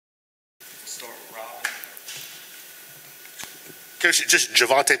Coach, just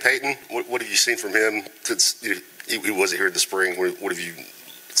Javante Payton, what have you seen from him since he wasn't here in the spring? What have you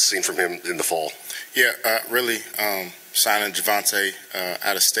seen from him in the fall? Yeah, really signing Javante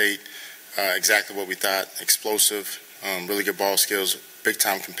out of state, exactly what we thought. Explosive, really good ball skills,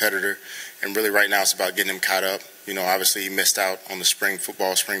 big-time competitor, and really right now it's about getting him caught up. You know, obviously he missed out on the spring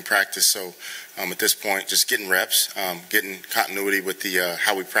practice, so at this point just getting reps, getting continuity with the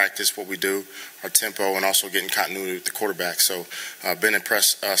how we practice, what we do, our tempo, and also getting continuity with the quarterback. So been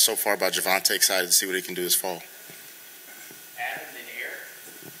impressed so far by Javante, excited to see what he can do this fall.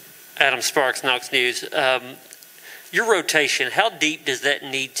 Adam Sparks, Knox News. Your rotation, how deep does that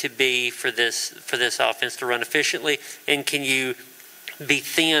need to be for this offense to run efficiently? And can you be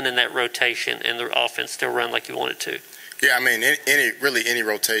thin in that rotation and the offense still run like you want it to? Yeah, I mean, any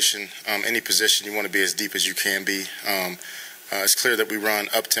rotation, any position, you want to be as deep as you can be. It's clear that we run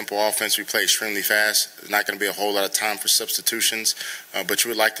up-tempo offense. We play extremely fast. There's not going to be a whole lot of time for substitutions, but you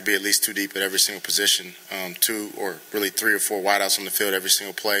would like to be at least 2 deep at every single position, 2 or really 3 or 4 wideouts on the field every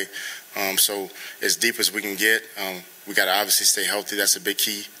single play. So as deep as we can get, we got to obviously stay healthy. That's a big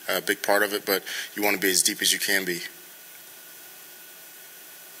key, a big part of it, but you want to be as deep as you can be.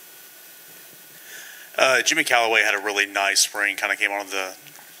 Jimmy Callaway had a really nice spring, kind of came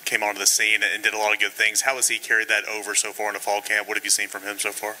onto the scene and did a lot of good things. How has he carried that over so far in the fall camp? What have you seen from him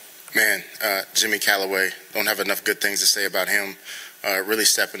so far? Man, Jimmy Callaway, don't have enough good things to say about him. Really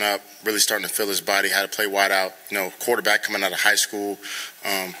stepping up, really starting to feel his body, how to play wide out. You know, quarterback coming out of high school,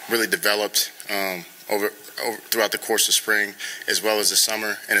 really developed over throughout the course of spring as well as the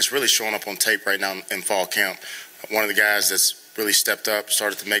summer, and it's really showing up on tape right now in fall camp. One of the guys that's really stepped up,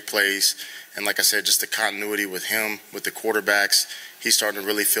 started to make plays, and like I said, just the continuity with him, with the quarterbacks. He's starting to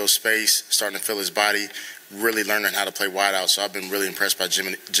really feel space, starting to feel his body, really learning how to play wide out. So I've been really impressed by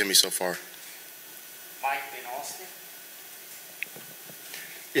Jimmy so far. Mike in Austin?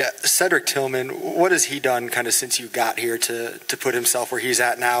 Yeah, Cedric Tillman, what has he done kind of since you got here to put himself where he's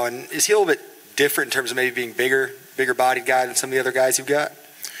at now? And is he a little bit different in terms of maybe being bigger bodied guy than some of the other guys you've got?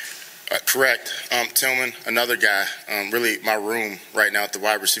 Correct. Tillman, another guy, really my room right now at the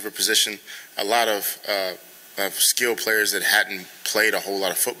wide receiver position. A lot of skilled players that hadn't played a whole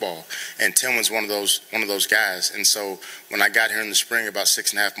lot of football, and Tillman's one of those guys. And so when I got here in the spring about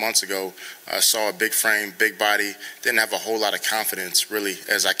 6.5 months ago, I saw a big frame, big body, didn't have a whole lot of confidence really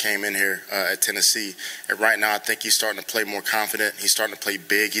as I came in here at Tennessee. And right now I think he's starting to play more confident. He's starting to play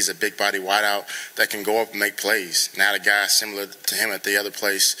big. He's a big body wideout that can go up and make plays. Now a guy similar to him at the other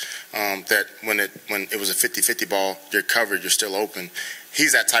place that when it was a 50-50 ball, you're covered, you're still open.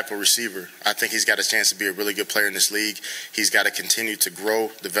 He's that type of receiver. I think he's got a chance to be a really good player in this league. He's got to continue to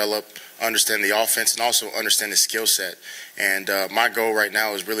grow, develop, understand the offense, and also understand his skill set. And my goal right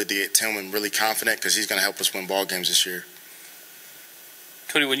now is really to get Tillman really confident because he's going to help us win ball games this year.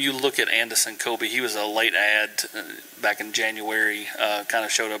 Cody, when you look at Anderson Kobe, he was a late ad back in January, kind of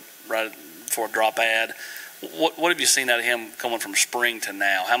showed up right before a drop ad. What have you seen out of him coming from spring to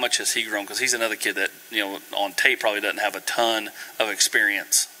now? How much has he grown? Because he's another kid that, you know, on tape probably doesn't have a ton of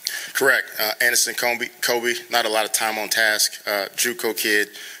experience. Correct. Anderson Kobe, not a lot of time on task. JUCO kid,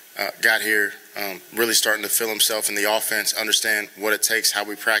 got here, really starting to feel himself in the offense, understand what it takes, how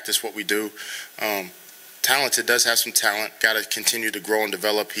we practice, what we do. Talented, does have some talent, got to continue to grow and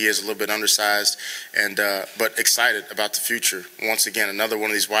develop. He is a little bit undersized, and but excited about the future. Once again, another one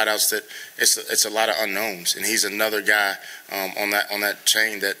of these wideouts that it's a lot of unknowns, and he's another guy on that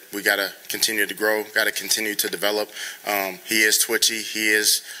chain that we got to continue to grow, got to continue to develop. He is twitchy, he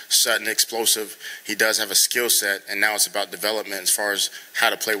is sudden, explosive. He does have a skill set, and now it's about development as far as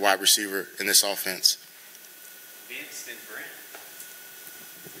how to play wide receiver in this offense.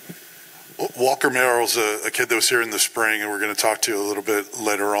 Walker Merrill's a kid that was here in the spring, and we're going to talk to you a little bit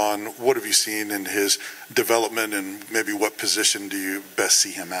later on. What have you seen in his development, and maybe what position do you best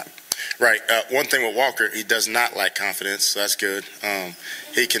see him at? Right. One thing with Walker, he does not lack confidence, so that's good.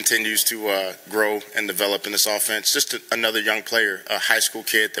 He continues to grow and develop in this offense. Just another young player, a high school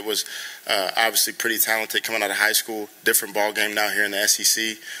kid that was obviously pretty talented coming out of high school. Different ball game now here in the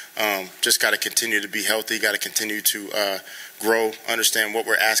SEC. Just got to continue to be healthy, got to continue to grow, understand what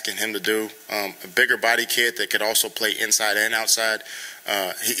we're asking him to do. A bigger body kid that could also play inside and outside.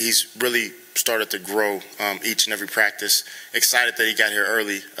 He's really started to grow each and every practice. Excited that he got here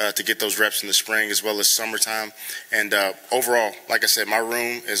early to get those reps in the spring as well as summertime. And overall, like I said, my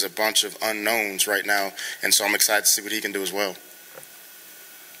room is a bunch of unknowns right now, and so I'm excited to see what he can do as well.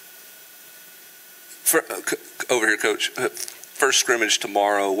 Over here, Coach. First scrimmage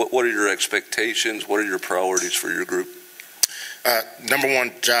tomorrow. What are your expectations? What are your priorities for your group? Number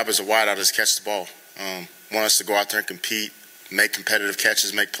one job as a wideout is catch the ball. Want us to go out there and compete, make competitive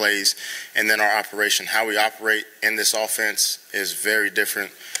catches, make plays, and then our operation. How we operate in this offense is very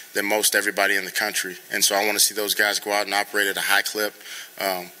different than most everybody in the country. And so I want to see those guys go out and operate at a high clip,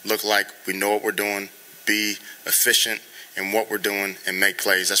 look like we know what we're doing, be efficient in what we're doing, and make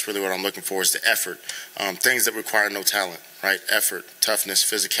plays. That's really what I'm looking for, is the effort. Things that require no talent, right? Effort, toughness,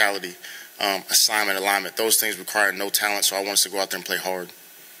 physicality, assignment, alignment. Those things require no talent, so I want us to go out there and play hard.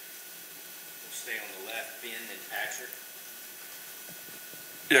 Stay on the left, Ben and Patrick.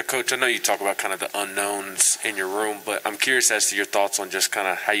 Yeah, Coach, I know you talk about kind of the unknowns in your room, but I'm curious as to your thoughts on just kind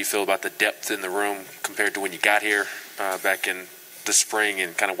of how you feel about the depth in the room compared to when you got here back in the spring,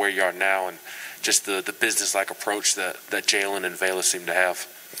 and kind of where you are now, and just the business-like approach that Jalen and Vela seem to have.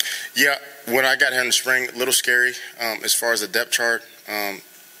 Yeah, when I got here in the spring, a little scary as far as the depth chart,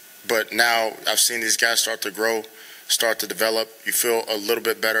 but now I've seen these guys start to grow, start to develop. You feel a little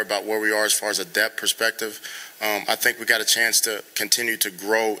bit better about where we are as far as a depth perspective. I think we got a chance to continue to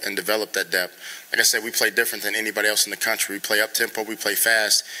grow and develop that depth. Like I said, we play different than anybody else in the country. We play up-tempo, we play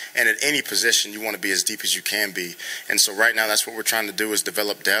fast, and at any position you want to be as deep as you can be. And so right now that's what we're trying to do, is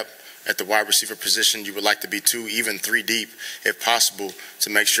develop depth. At the wide receiver position, you would like to be 2, even 3 deep if possible,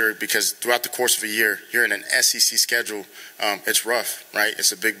 to make sure, because throughout the course of a year, you're in an SEC schedule. It's rough, right?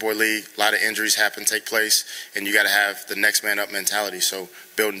 It's a big boy league. A lot of injuries take place, and you got to have the next man up mentality. So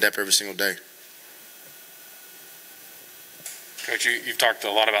building depth every single day. Coach, you've talked a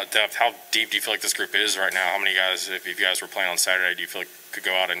lot about depth. How deep do you feel like this group is right now? How many guys, if you guys were playing on Saturday, do you feel like could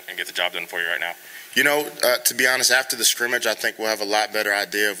go out and get the job done for you right now? You know, to be honest, after the scrimmage, I think we'll have a lot better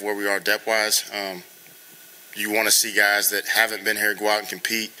idea of where we are depth-wise. You want to see guys that haven't been here go out and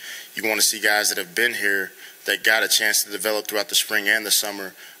compete. You want to see guys that have been here that got a chance to develop throughout the spring and the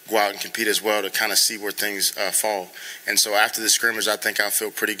summer go out and compete as well, to kind of see where things fall. And so after the scrimmage, I think I'll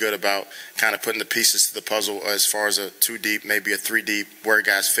feel pretty good about kind of putting the pieces to the puzzle as far as a 2 deep, maybe a 3 deep, where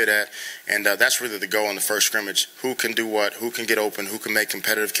guys fit at. And that's really the goal in the first scrimmage. Who can do what? Who can get open? Who can make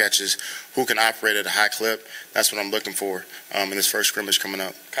competitive catches? Who can operate at a high clip? That's what I'm looking for in this first scrimmage coming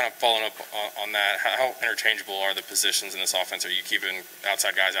up. Kind of following up on that, how interchangeable are the positions in this offense? Are you keeping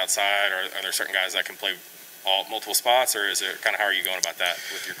outside guys outside, or are there certain guys that can play multiple spots, or is it kind of, how are you going about that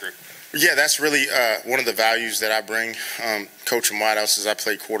with your group? Yeah, that's really one of the values that I bring. Coaching wideouts is I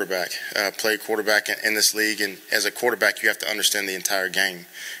play quarterback. In this league, and as a quarterback, you have to understand the entire game.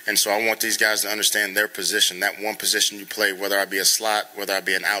 And so I want these guys to understand their position, that one position you play, whether I be a slot, whether I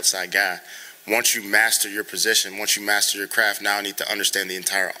be an outside guy. Once you master your position, once you master your craft, now I need to understand the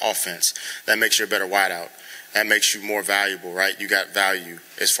entire offense. That makes you a better wideout. That makes you more valuable, right? You got value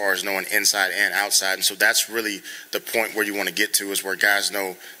as far as knowing inside and outside. And so that's really the point where you want to get to, is where guys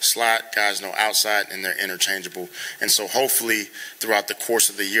know slot, guys know outside, and they're interchangeable. And so hopefully throughout the course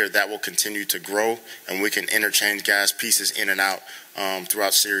of the year, that will continue to grow, and we can interchange guys' pieces in and out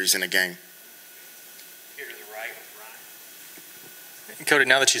throughout series in a game. Here to the right, Ryan. Kodi,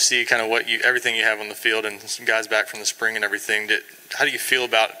 now that you see kind of everything you have on the field and some guys back from the spring and everything, how do you feel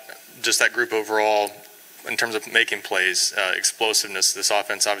about just that group overall in terms of making plays, explosiveness? This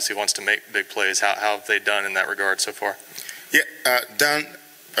offense obviously wants to make big plays. How have they done in that regard so far? Yeah, done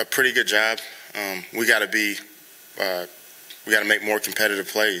a pretty good job. We got to make more competitive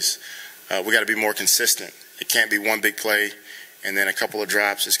plays. We got to be more consistent. It can't be one big play and then a couple of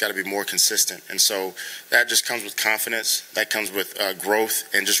drops. It's got to be more consistent. And so that just comes with confidence. That comes with growth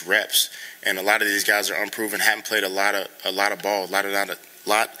and just reps. And a lot of these guys are unproven, haven't played a lot of ball, not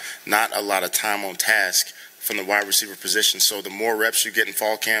a lot of time on task from the wide receiver position. So the more reps you get in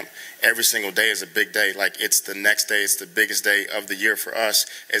fall camp, every single day is a big day. Like, it's the next day, it's the biggest day of the year for us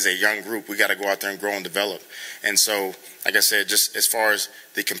as a young group. We got to go out there and grow and develop. And so, like I said, just as far as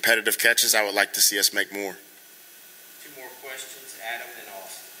the competitive catches, I would like to see us make more. 2 more questions, Adam and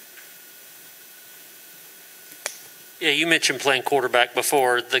Austin. Yeah, you mentioned playing quarterback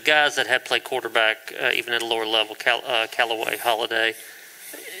before. The guys that had played quarterback, even at a lower level, Callaway, Holiday,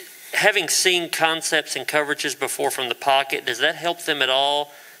 having seen concepts and coverages before from the pocket, does that help them at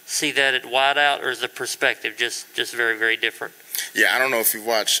all see that at wideout, or is the perspective just very, very different? Yeah, I don't know if you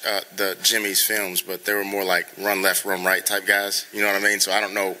watch the Jimmy's films, but they were more like run left, run right type guys. You know what I mean? So I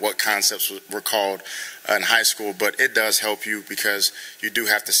don't know what concepts were called in high school, but it does help you because you do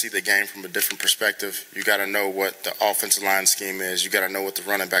have to see the game from a different perspective. You got to know what the offensive line scheme is. You got to know what the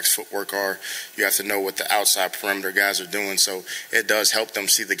running back's footwork are. You have to know what the outside perimeter guys are doing. So it does help them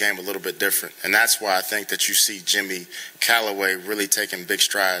see the game a little bit different. And that's why I think that you see Jimmy, Callaway really taking big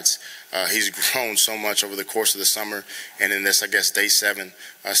strides He's grown so much over the course of the summer, and in this, I guess, day 7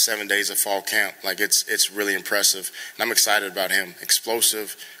 days of fall camp. Like, it's really impressive, and I'm excited about him.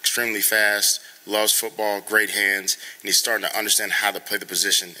 Explosive, extremely fast, loves football, great hands, and he's starting to understand how to play the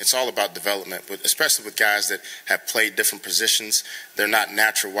position. It's all about development, especially with guys that have played different positions. They're not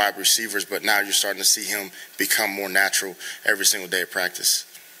natural wide receivers, but now you're starting to see him become more natural every single day of practice.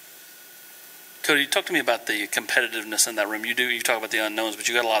 Kodi, talk to me about the competitiveness in that room. You talk about the unknowns, but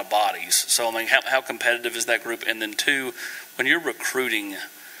you got a lot of bodies. So, I mean, how competitive is that group? And then, two, when you're recruiting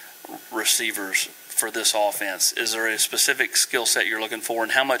receivers for this offense, is there a specific skill set you're looking for,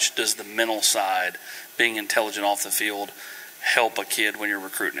 and how much does the mental side, being intelligent off the field, help a kid when you're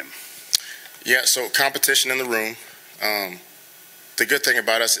recruiting him? Yeah, so competition in the room. The good thing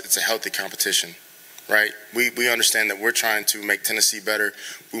about us, it's a healthy competition, right? We understand that we're trying to make Tennessee better.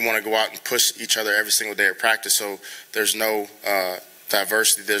 We want to go out and push each other every single day at practice, so there's no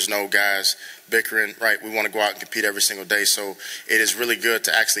diversity, there's no guys bickering, right? We want to go out and compete every single day, so it is really good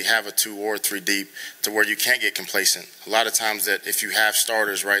to actually have a 2 or 3 deep to where you can't get complacent. A lot of times that if you have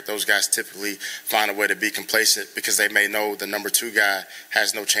starters, right, those guys typically find a way to be complacent because they may know the number 2 guy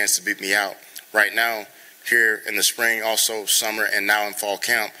has no chance to beat me out. Right now, here in the spring, also summer, and now in fall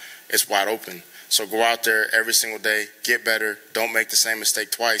camp, it's wide open. So go out there every single day, get better, don't make the same mistake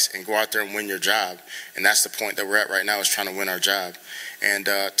twice, and go out there and win your job. And that's the point that we're at right now, is trying to win our job. And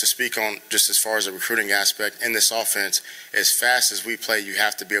to speak on just as far as the recruiting aspect, in this offense, as fast as we play, you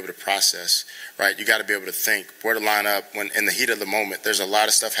have to be able to process, right? You got to be able to think where to line up when in the heat of the moment. There's a lot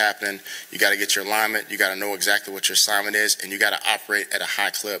of stuff happening. You got to get your alignment. You got to know exactly what your assignment is, and you got to operate at a high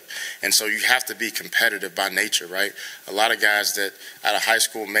clip. And so you have to be competitive by nature, right? A lot of guys that out of high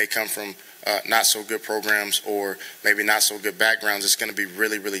school may come from not so good programs or maybe not so good backgrounds. It's going to be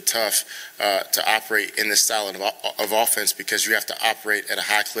really, really tough to operate in this style of offense because you have to operate at a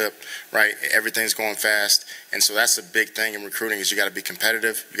high clip, right? Everything's going fast. And so that's the big thing in recruiting, is you got to be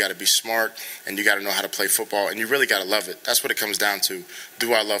competitive, you got to be smart, and you got to know how to play football, and you really got to love it. That's what it comes down to.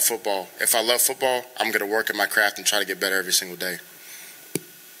 Do I love football? If I love football, I'm going to work at my craft and try to get better every single day.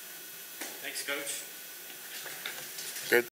 Thanks, Coach.